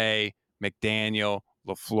 McVay, McDaniel,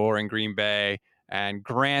 LaFleur in Green Bay. And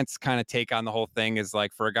Grant's kind of take on the whole thing is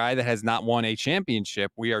like, for a guy that has not won a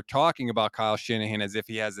championship, we are talking about Kyle Shanahan as if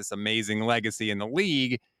he has this amazing legacy in the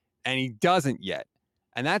league, and he doesn't yet.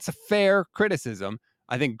 And that's a fair criticism.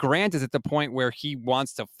 I think Grant is at the point where he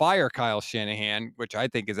wants to fire Kyle Shanahan, which I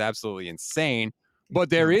think is absolutely insane, but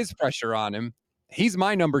there is pressure on him. He's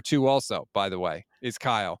my number 2 also, by the way, is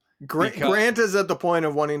Kyle. Grant is at the point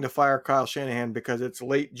of wanting to fire Kyle Shanahan because it's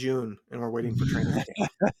late June and we're waiting for training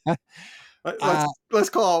camp. Let's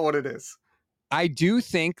call it what it is. I do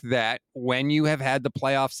think that when you have had the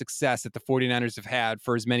playoff success that the 49ers have had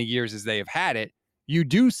for as many years as they have had it, you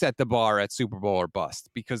do set the bar at Super Bowl or bust,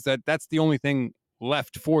 because that's the only thing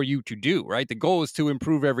left for you to do, right? The goal is to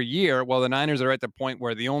improve every year. Well, the Niners are at the point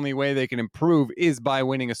where the only way they can improve is by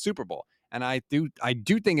winning a Super Bowl. And I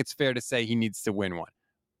do think it's fair to say he needs to win one.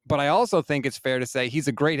 But I also think it's fair to say he's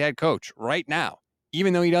a great head coach right now.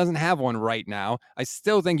 Even though he doesn't have one right now, I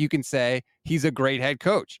still think you can say he's a great head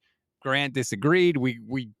coach. Grant disagreed. We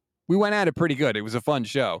went at it pretty good. It was a fun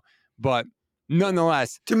show. But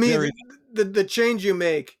nonetheless, to me, the change you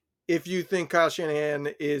make if you think Kyle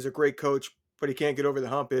Shanahan is a great coach, but he can't get over the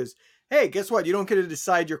hump is, hey, guess what? You don't get to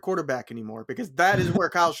decide your quarterback anymore, because that is where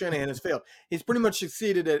Kyle Shanahan has failed. He's pretty much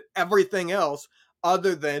succeeded at everything else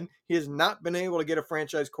other than he has not been able to get a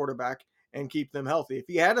franchise quarterback and keep them healthy. If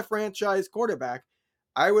he had a franchise quarterback,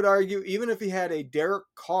 I would argue, even if he had a Derek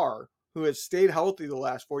Carr who has stayed healthy the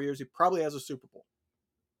last 4 years, he probably has a Super Bowl.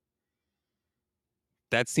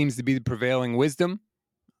 That seems to be the prevailing wisdom,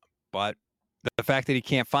 but the fact that he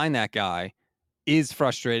can't find that guy is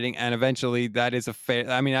frustrating, and eventually that is a fair.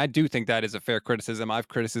 I mean, I do think that is a fair criticism. I've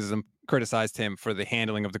criticized him for the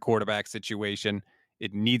handling of the quarterback situation.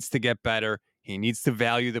 It needs to get better. He needs to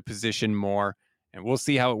value the position more, and we'll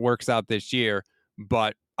see how it works out this year.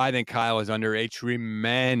 But I think Kyle is under a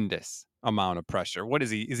tremendous amount of pressure. What is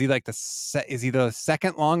he? Is he like is he the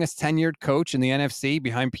second longest tenured coach in the NFC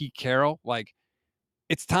behind Pete Carroll? Like,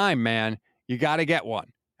 it's time, man. You got to get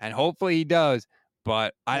one, and hopefully he does.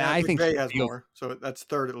 But I think McVay has more, so that's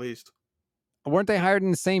third at least. Weren't they hired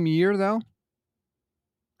in the same year, though?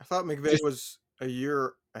 I thought McVay was a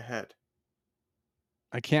year ahead.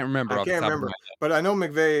 I can't remember. I can't remember, but I know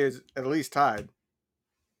McVay is at least tied.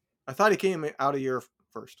 I thought he came out a year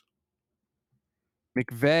first.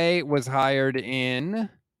 McVay was hired in,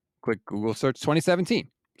 quick Google search, 2017.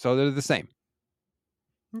 So they're the same.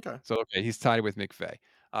 Okay. So, okay, he's tied with McVay.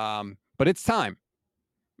 But it's time.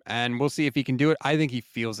 And we'll see if he can do it. I think he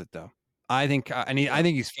feels it, though. I think I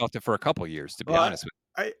think he's felt it for a couple of years, to be honest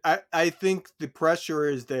with you. I think the pressure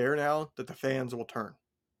is there now that the fans will turn.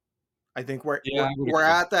 I think we're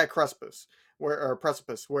at that precipice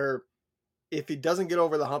where if he doesn't get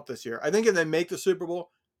over the hump this year, I think if they make the Super Bowl,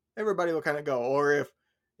 everybody will kind of go. Or if,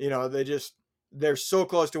 they're so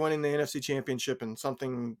close to winning the NFC Championship and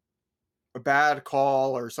a bad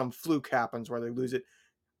call or some fluke happens where they lose it,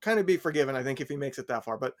 kind of be forgiven, I think, if he makes it that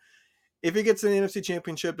far. But if he gets to the NFC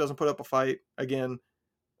Championship, doesn't put up a fight again,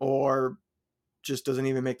 or just doesn't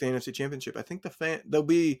even make the NFC Championship, I think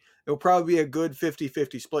it'll probably be a good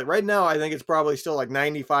 50-50 split. Right now, I think it's probably still like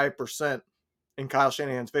 95% in Kyle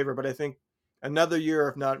Shanahan's favor, but I think another year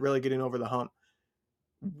of not really getting over the hump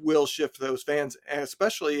will shift those fans, and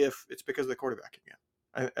especially if it's because of the quarterback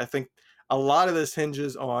again. I think a lot of this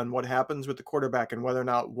hinges on what happens with the quarterback and whether or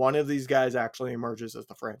not one of these guys actually emerges as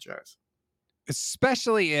the franchise.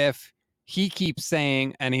 Especially if he keeps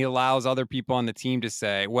saying, and he allows other people on the team to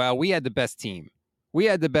say, well, we had the best team. We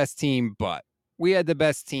had the best team, but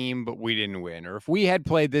we didn't win. Or if we had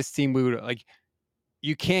played this team, we would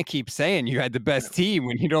you can't keep saying you had the best team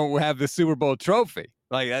when you don't have the Super Bowl trophy.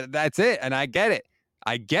 That's it. And I get it.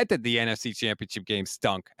 I get that the NFC Championship game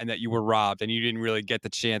stunk and that you were robbed and you didn't really get the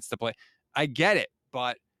chance to play. I get it.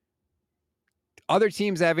 But other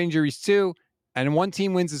teams have injuries too. And one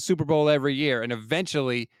team wins the Super Bowl every year. And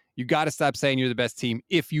eventually you got to stop saying you're the best team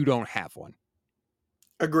if you don't have one.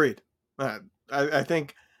 Agreed. I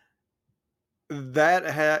think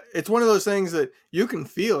that it's one of those things that you can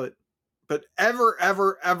feel it, but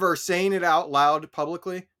ever saying it out loud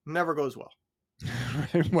publicly never goes well.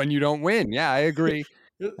 When you don't win. Yeah, I agree.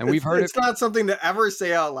 And we've heard it's not something to ever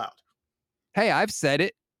say out loud. Hey, I've said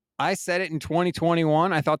it. I said it in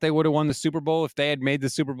 2021. I thought they would have won the Super Bowl if they had made the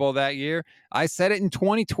Super Bowl that year. I said it in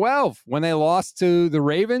 2012 when they lost to the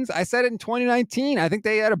Ravens. I said it in 2019. I think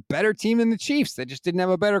they had a better team than the Chiefs. They just didn't have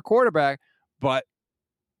a better quarterback, but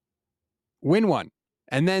win one.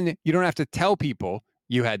 And then you don't have to tell people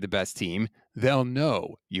you had the best team. They'll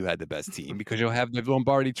know you had the best team because you'll have the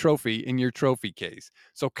Lombardi trophy in your trophy case.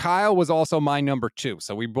 So Kyle was also my number 2.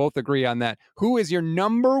 So we both agree on that. Who is your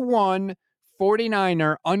number 1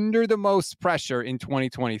 49er under the most pressure in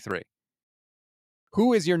 2023?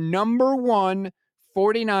 Who is your number 1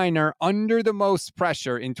 49er under the most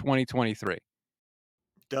pressure in 2023?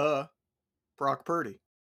 Duh. Brock Purdy.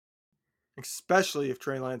 Especially if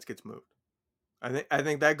Trey Lance gets moved. I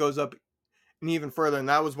think that goes up even further, and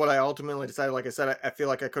that was what I ultimately decided. Like I said, I feel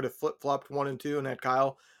like I could have flip-flopped 1 and 2 and had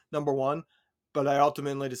Kyle number 1, but I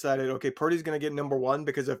ultimately decided, okay, Purdy's going to get number 1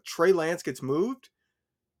 because if Trey Lance gets moved,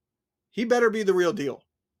 he better be the real deal.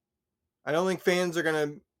 I don't think fans are going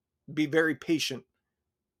to be very patient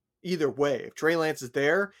either way. If Trey Lance is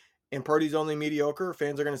there and Purdy's only mediocre,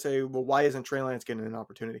 fans are going to say, well, why isn't Trey Lance getting an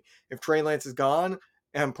opportunity? If Trey Lance is gone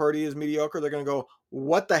and Purdy is mediocre, they're going to go,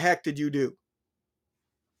 what the heck did you do?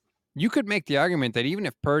 You could make the argument that even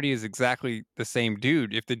if Purdy is exactly the same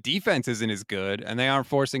dude, if the defense isn't as good and they aren't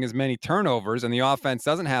forcing as many turnovers and the offense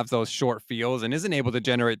doesn't have those short fields and isn't able to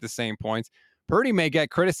generate the same points, Purdy may get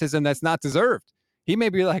criticism that's not deserved. He may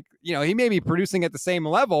be he may be producing at the same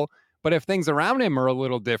level, but if things around him are a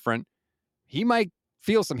little different, he might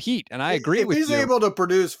feel some heat. And I agree with you. If he's able to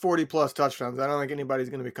produce 40-plus touchdowns, I don't think anybody's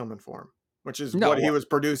going to be coming for him, which is what he was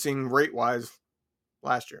producing rate-wise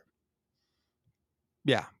last year.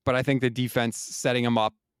 Yeah, but I think the defense setting him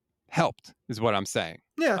up helped, is what I'm saying.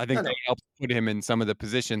 Yeah, I I think know. they helped put him in some of the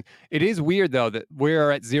position. It is weird though that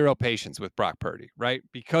we're at zero patience with Brock Purdy, right?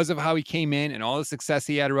 Because of how he came in and all the success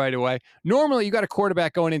he had right away. Normally, you got a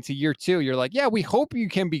quarterback going into year 2. You're like, yeah, we hope you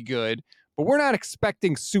can be good, but we're not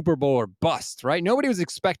expecting Super Bowl or bust, right? Nobody was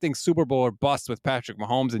expecting Super Bowl or bust with Patrick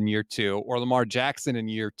Mahomes in year 2 or Lamar Jackson in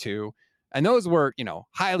year 2. And those were,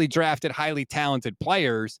 highly drafted, highly talented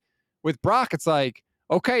players. With Brock, it's like,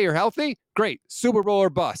 okay, you're healthy, great, Super Bowl or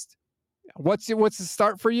bust. What's the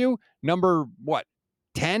start for you? Number what?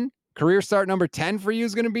 10? Career start number 10 for you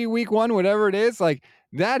is going to be week 1, whatever it is. Like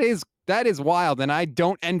that is wild, and I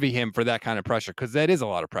don't envy him for that kind of pressure because that is a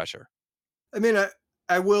lot of pressure. I mean,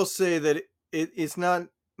 I will say that it's not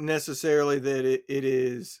necessarily that it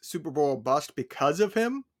is Super Bowl bust because of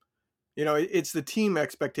him. It's the team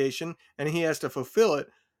expectation, and he has to fulfill it.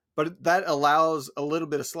 But that allows a little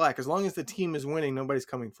bit of slack. As long as the team is winning, nobody's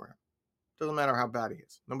coming for him. Doesn't matter how bad he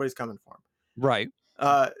is. Nobody's coming for him. Right.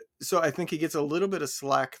 So I think he gets a little bit of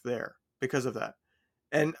slack there because of that.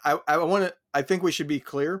 And I think we should be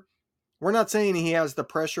clear. We're not saying he has the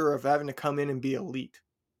pressure of having to come in and be elite.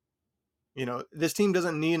 This team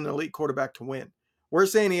doesn't need an elite quarterback to win. We're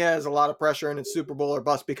saying he has a lot of pressure and it's Super Bowl or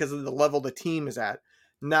bust because of the level the team is at,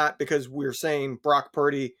 not because we're saying Brock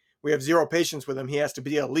Purdy, we have zero patience with him. He has to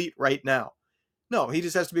be elite right now. No, he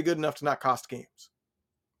just has to be good enough to not cost games.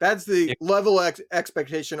 That's the level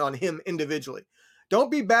expectation on him individually.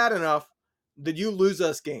 Don't be bad enough that you lose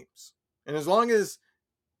us games. And as long as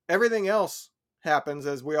everything else happens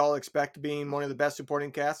as we all expect, being one of the best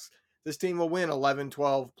supporting casts, this team will win 11,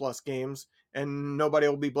 12 plus games, and nobody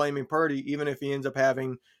will be blaming Purdy, even if he ends up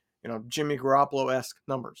having, Jimmy Garoppolo-esque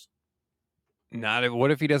numbers.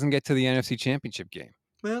 What if he doesn't get to the NFC Championship game?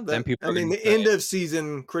 Well, the end of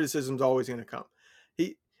season criticism is always going to come.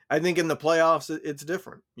 I think in the playoffs, it's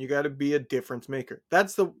different. You got to be a difference maker.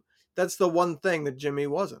 That's the one thing that Jimmy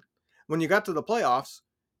wasn't. When you got to the playoffs,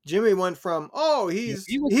 Jimmy went from,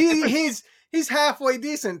 he's halfway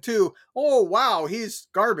decent to, oh, wow, he's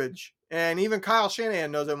garbage. And even Kyle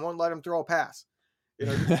Shanahan knows it and won't let him throw a pass.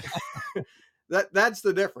 That's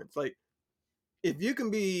the difference. Like, if you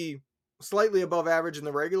can be slightly above average in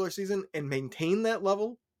the regular season and maintain that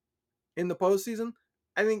level in the postseason,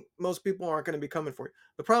 I think most people aren't going to be coming for you.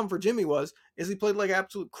 The problem for Jimmy is he played like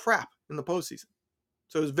absolute crap in the postseason.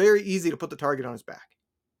 So it was very easy to put the target on his back.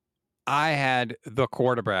 I had the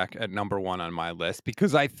quarterback at number 1 on my list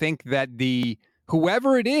because I think that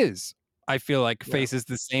whoever it is, I feel like faces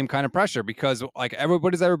the same kind of pressure because like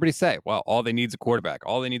what does everybody say? Well, all they need is a quarterback.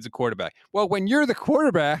 All they need is a quarterback. Well, when you're the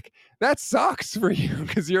quarterback, that sucks for you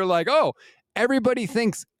because you're like, oh, everybody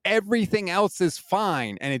thinks everything else is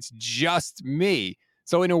fine and it's just me.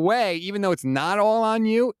 So in a way, even though it's not all on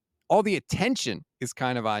you, all the attention is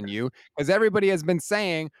kind of on you because everybody has been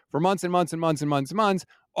saying for months and months and months and months and months,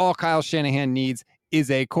 all Kyle Shanahan needs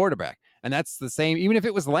is a quarterback. And that's the same, even if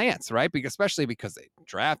it was Lance, right? Especially because they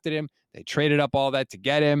drafted him, they traded up all that to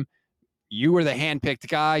get him. You were the handpicked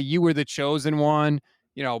guy. You were the chosen one.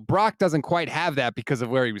 Brock doesn't quite have that because of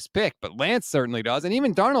where he was picked, but Lance certainly does. And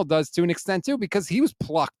even Darnold does to an extent too, because he was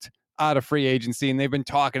plucked out of free agency and they've been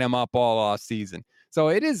talking him up all off season. So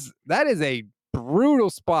that is a brutal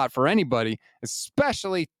spot for anybody,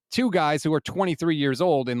 especially two guys who are 23 years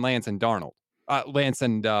old in Lance and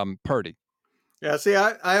Purdy. Yeah, see,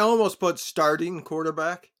 I almost put starting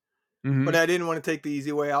quarterback, Mm-hmm. but I didn't want to take the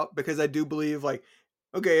easy way out because I do believe, like,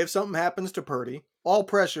 okay, if something happens to Purdy, all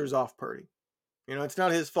pressure's off Purdy. It's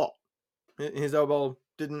not his fault. His elbow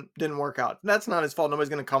didn't work out. That's not his fault. Nobody's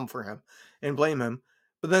going to come for him and blame him.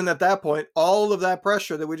 But then at that point, all of that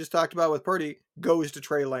pressure that we just talked about with Purdy goes to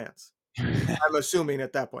Trey Lance. I'm assuming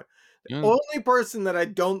at that point. The only person that I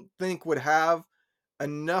don't think would have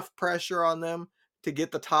enough pressure on them to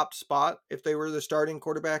get the top spot if they were the starting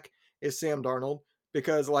quarterback is Sam Darnold.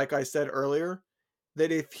 Because like I said earlier,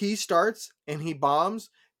 that if he starts and he bombs,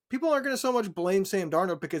 people aren't going to so much blame Sam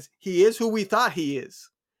Darnold because he is who we thought he is.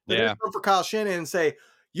 They're going for Kyle Shanahan and say,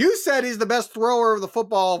 you said he's the best thrower of the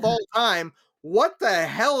football of all time. What the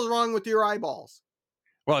hell is wrong with your eyeballs?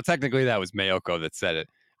 Well, technically that was Mayoko that said it.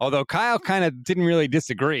 Although Kyle kind of didn't really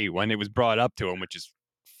disagree when it was brought up to him, which is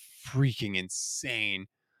freaking insane.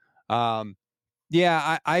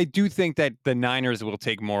 I do think that the Niners will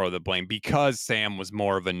take more of the blame because Sam was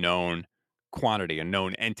more of a known quantity, a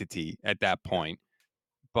known entity at that point.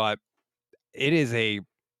 But it is a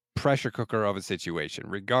pressure cooker of a situation,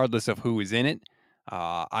 regardless of who is in it.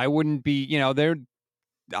 I wouldn't be,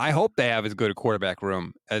 I hope they have as good a quarterback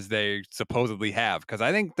room as they supposedly have, because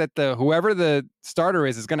I think that whoever the starter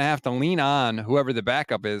is going to have to lean on whoever the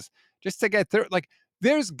backup is just to get through. Like,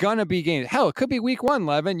 there's going to be games. Hell, it could be week 1,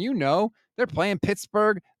 Levin. You know, they're playing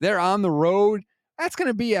Pittsburgh. They're on the road. That's going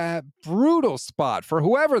to be a brutal spot for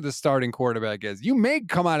whoever the starting quarterback is. You may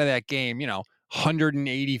come out of that game,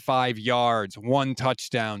 185 yards, 1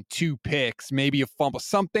 touchdown, 2 picks, maybe a fumble,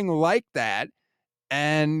 something like that.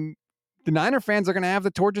 And the Niner fans are going to have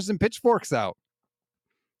the torches and pitchforks out.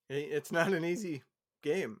 It's not an easy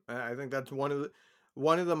game. I think that's one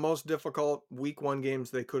of the most difficult week 1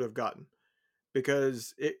 games they could have gotten,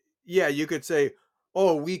 because you could say,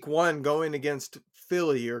 oh, week 1 going against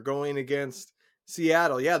Philly or going against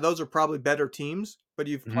Seattle. Yeah, those are probably better teams, but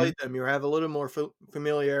you've played them. You have a little more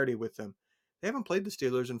familiarity with them. They haven't played the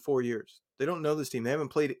Steelers in 4 years. They don't know this team. They haven't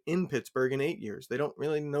played in Pittsburgh in 8 years. They don't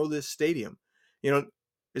really know this stadium.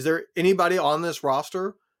 Is there anybody on this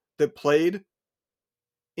roster that played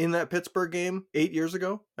in that Pittsburgh game 8 years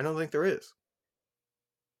ago? I don't think there is.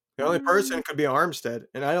 The only person could be Armstead,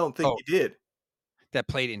 and I don't think he did. That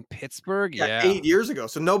played in Pittsburgh? Yeah. 8 years ago.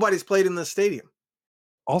 So nobody's played in this stadium.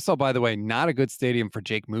 Also, by the way, not a good stadium for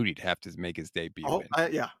Jake Moody to have to make his debut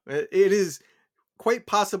in. Yeah. It is quite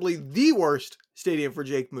possibly the worst stadium for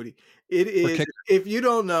Jake Moody. It is, if you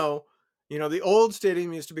don't know, the old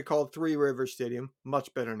stadium used to be called Three Rivers Stadium.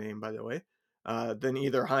 Much better name, by the way, than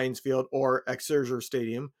either Heinz Field or Excelsior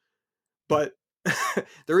Stadium. But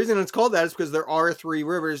the reason it's called that is because there are 3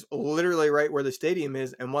 rivers literally right where the stadium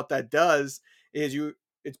is. And what that does is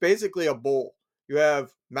it's basically a bowl. You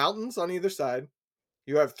have mountains on either side.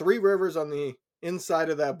 You have 3 rivers on the inside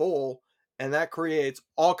of that bowl, and that creates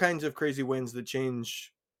all kinds of crazy winds that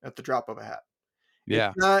change at the drop of a hat.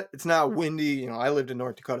 Yeah. It's not windy. I lived in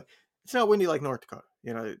North Dakota. It's not windy like North Dakota.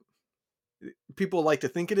 People like to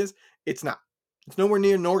think it is. It's not. It's nowhere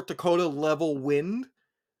near North Dakota level wind,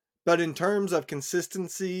 but in terms of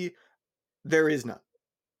consistency, there is none.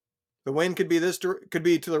 The wind could be could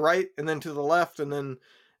be to the right and then to the left and then,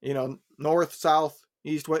 north, south,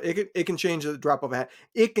 east, west. It can change at the drop of a hat.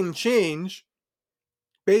 It can change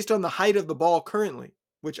based on the height of the ball currently,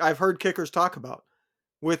 which I've heard kickers talk about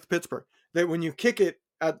with Pittsburgh, that when you kick it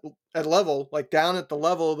at level, like down at the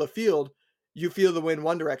level of the field, you feel the wind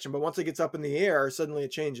one direction, but once it gets up in the air, suddenly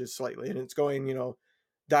it changes slightly and it's going,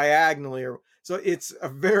 diagonally. So it's a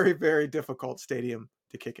very, very difficult stadium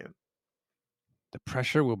to kick in. The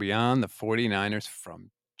pressure will be on the 49ers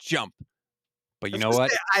from jump. But you know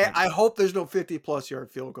what? I hope there's no 50-plus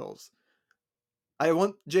yard field goals. I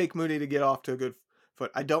want Jake Moody to get off to a good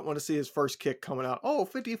foot. I don't want to see his first kick coming out.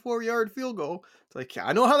 54-yard field goal. It's like,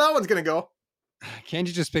 I know how that one's going to go. Can't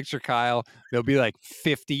you just picture Kyle? They'll be like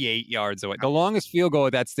 58 yards away. The longest field goal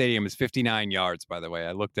at that stadium is 59 yards, by the way.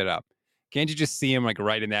 I looked it up. Can't you just see him like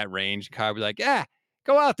right in that range? Kyle will be like,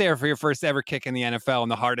 go out there for your first ever kick in the NFL in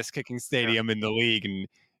the hardest kicking stadium in the league and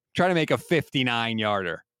try to make a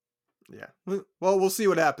 59-yarder. Yeah. Well, we'll see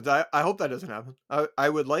what happens. I hope that doesn't happen. I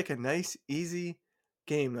would like a nice, easy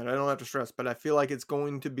game that I don't have to stress, but I feel like it's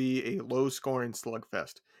going to be a low-scoring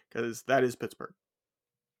slugfest because that is Pittsburgh.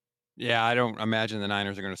 Yeah, I don't imagine the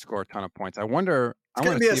Niners are going to score a ton of points. I wonder. It's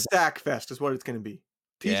going to be a stack fest is what it's going to be.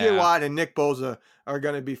 TJ Watt and Nick Bosa are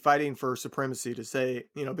going to be fighting for supremacy to say,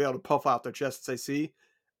 be able to puff out their chest and say, see,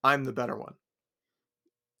 I'm the better one.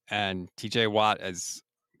 And TJ Watt is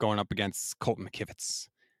going up against Colton McKivitz.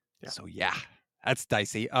 Yeah. So, that's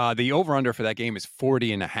dicey. The over-under for that game is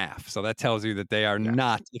 40.5. So that tells you that they are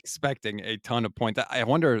not expecting a ton of points. I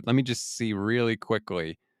wonder, let me just see really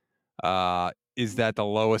quickly. Is that the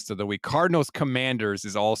lowest of the week? Cardinals Commanders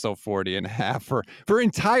is also 40.5 for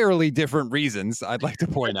entirely different reasons, I'd like to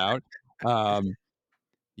point out.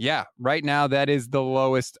 Right now that is the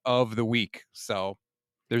lowest of the week. So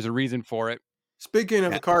there's a reason for it. Speaking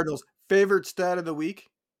of the Cardinals, favorite stat of the week.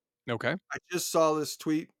 Okay. I just saw this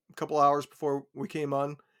tweet a couple hours before we came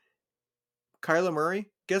on. Kyler Murray,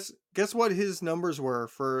 guess what his numbers were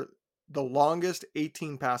for the longest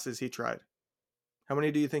 18 passes he tried? How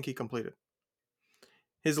many do you think he completed?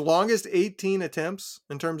 His longest 18 attempts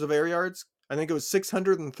in terms of air yards, I think it was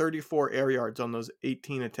 634 air yards on those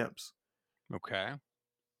 18 attempts. Okay.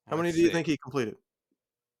 How many do you think he completed?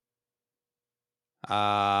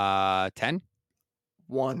 10?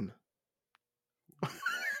 1.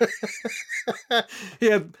 He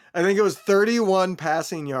had, I think it was 31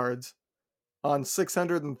 passing yards on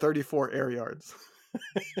 634 air yards.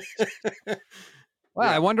 Well,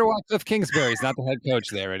 I wonder why Cliff Kingsbury's not the head coach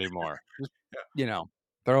there anymore. Just,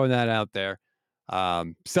 throwing that out there.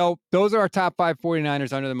 So those are our top 5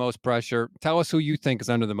 49ers under the most pressure. Tell us who you think is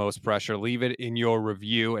under the most pressure. Leave it in your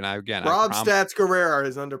review. And Rob Stats Guerrera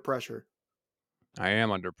is under pressure. I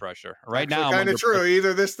am under pressure right now. Kind of true. Pressure.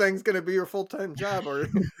 Either this thing's going to be your full-time job or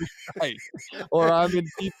right. Or I'm in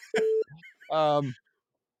deep.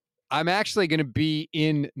 I'm actually going to be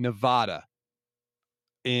in Nevada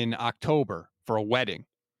in October for a wedding.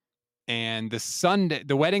 And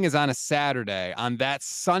the wedding is on a Saturday. On that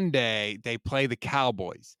Sunday, they play the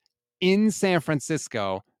Cowboys in San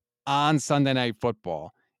Francisco on Sunday Night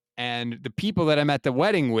Football. And the people that I'm at the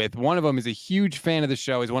wedding with, one of them is a huge fan of the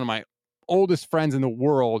show. He's one of my oldest friends in the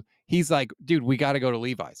world. He's like, dude, we got to go to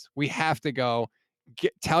Levi's. We have to go.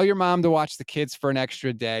 Tell your mom to watch the kids for an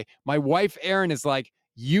extra day. My wife, Erin, is like,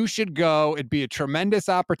 you should go. It'd be a tremendous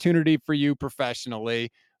opportunity for you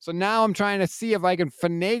professionally. So now I'm trying to see if I can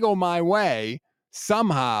finagle my way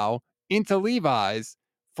somehow into Levi's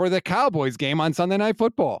for the Cowboys game on Sunday Night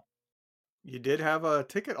Football. You did have a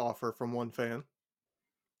ticket offer from one fan.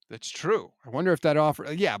 That's true. I wonder if that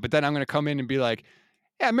offer, yeah, but then I'm going to come in and be like,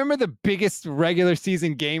 yeah, remember the biggest regular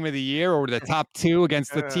season game of the year or the top two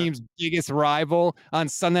against the team's biggest rival on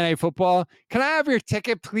Sunday Night Football? Can I have your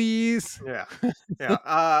ticket, please? Yeah.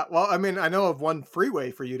 Yeah. Well, I mean, I know of one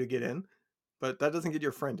freeway for you to get in, but that doesn't get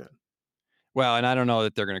your friend in. Well, and I don't know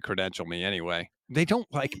that they're going to credential me anyway. They don't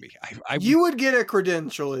like me. You would get a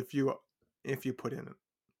credential if you put in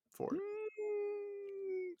for it.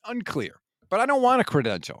 Unclear. But I don't want a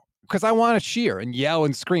credential because I want to cheer and yell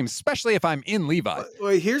and scream, especially if I'm in Levi's.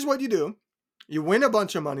 Well, here's what you do. You win a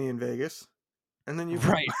bunch of money in Vegas, and then you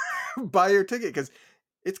buy your ticket because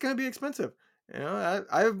it's going to be expensive. You know,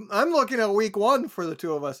 I'm looking at week 1 for the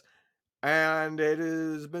two of us, and it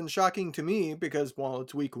has been shocking to me because, well,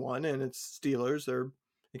 it's week 1 and it's Steelers. They're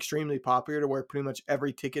extremely popular to where pretty much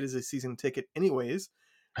every ticket is a season ticket anyways.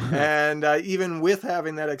 And even with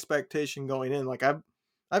having that expectation going in, like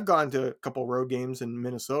I've gone to a couple road games in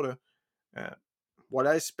Minnesota. What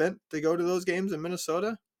I spent to go to those games in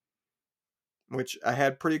Minnesota, which I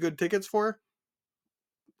had pretty good tickets for,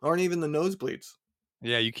 aren't even the nosebleeds.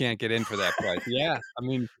 Yeah, you can't get in for that price. Yeah, I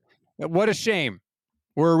mean, what a shame.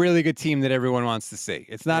 We're a really good team that everyone wants to see.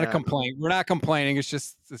 It's not a complaint. We're not complaining. It's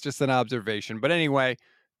just an observation. But anyway,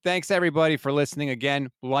 thanks everybody for listening. Again,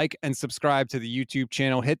 like and subscribe to the YouTube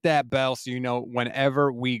channel. Hit that bell so you know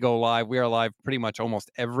whenever we go live. We are live pretty much almost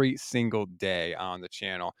every single day on the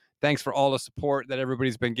channel. Thanks for all the support that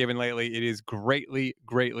everybody's been giving lately. It is greatly,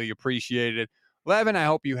 greatly appreciated. Levin, I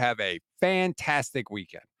hope you have a fantastic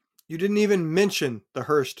weekend. You didn't even mention the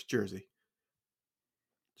Hurst jersey.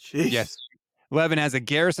 Jeez. Yes. Levin has a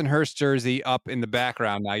Garrison Hurst jersey up in the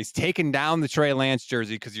background now. He's taken down the Trey Lance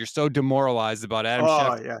jersey because you're so demoralized about Adam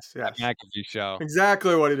Schefter. Yes. McAfee show.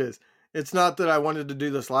 Exactly what it is. It's not that I wanted to do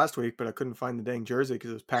this last week, but I couldn't find the dang jersey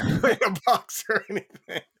because it was packed away in a box or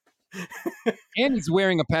anything. And he's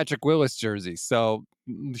wearing a Patrick Willis jersey. So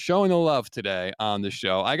showing the love today on the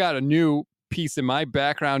show. I got a new piece in my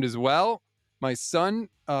background as well. My son,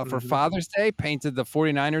 for Father's Day, painted the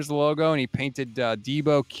 49ers logo, and he painted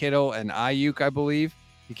Debo, Kittle, and Ayuk, I believe.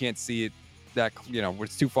 You can't see it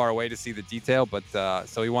it's too far away to see the detail, but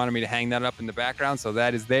so he wanted me to hang that up in the background, so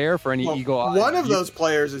that is there for any Eagle Eye. One of those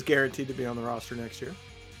players is guaranteed to be on the roster next year.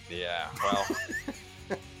 Yeah, well,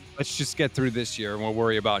 let's just get through this year, and we'll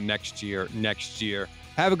worry about next year.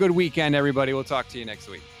 Have a good weekend, everybody. We'll talk to you next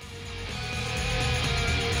week.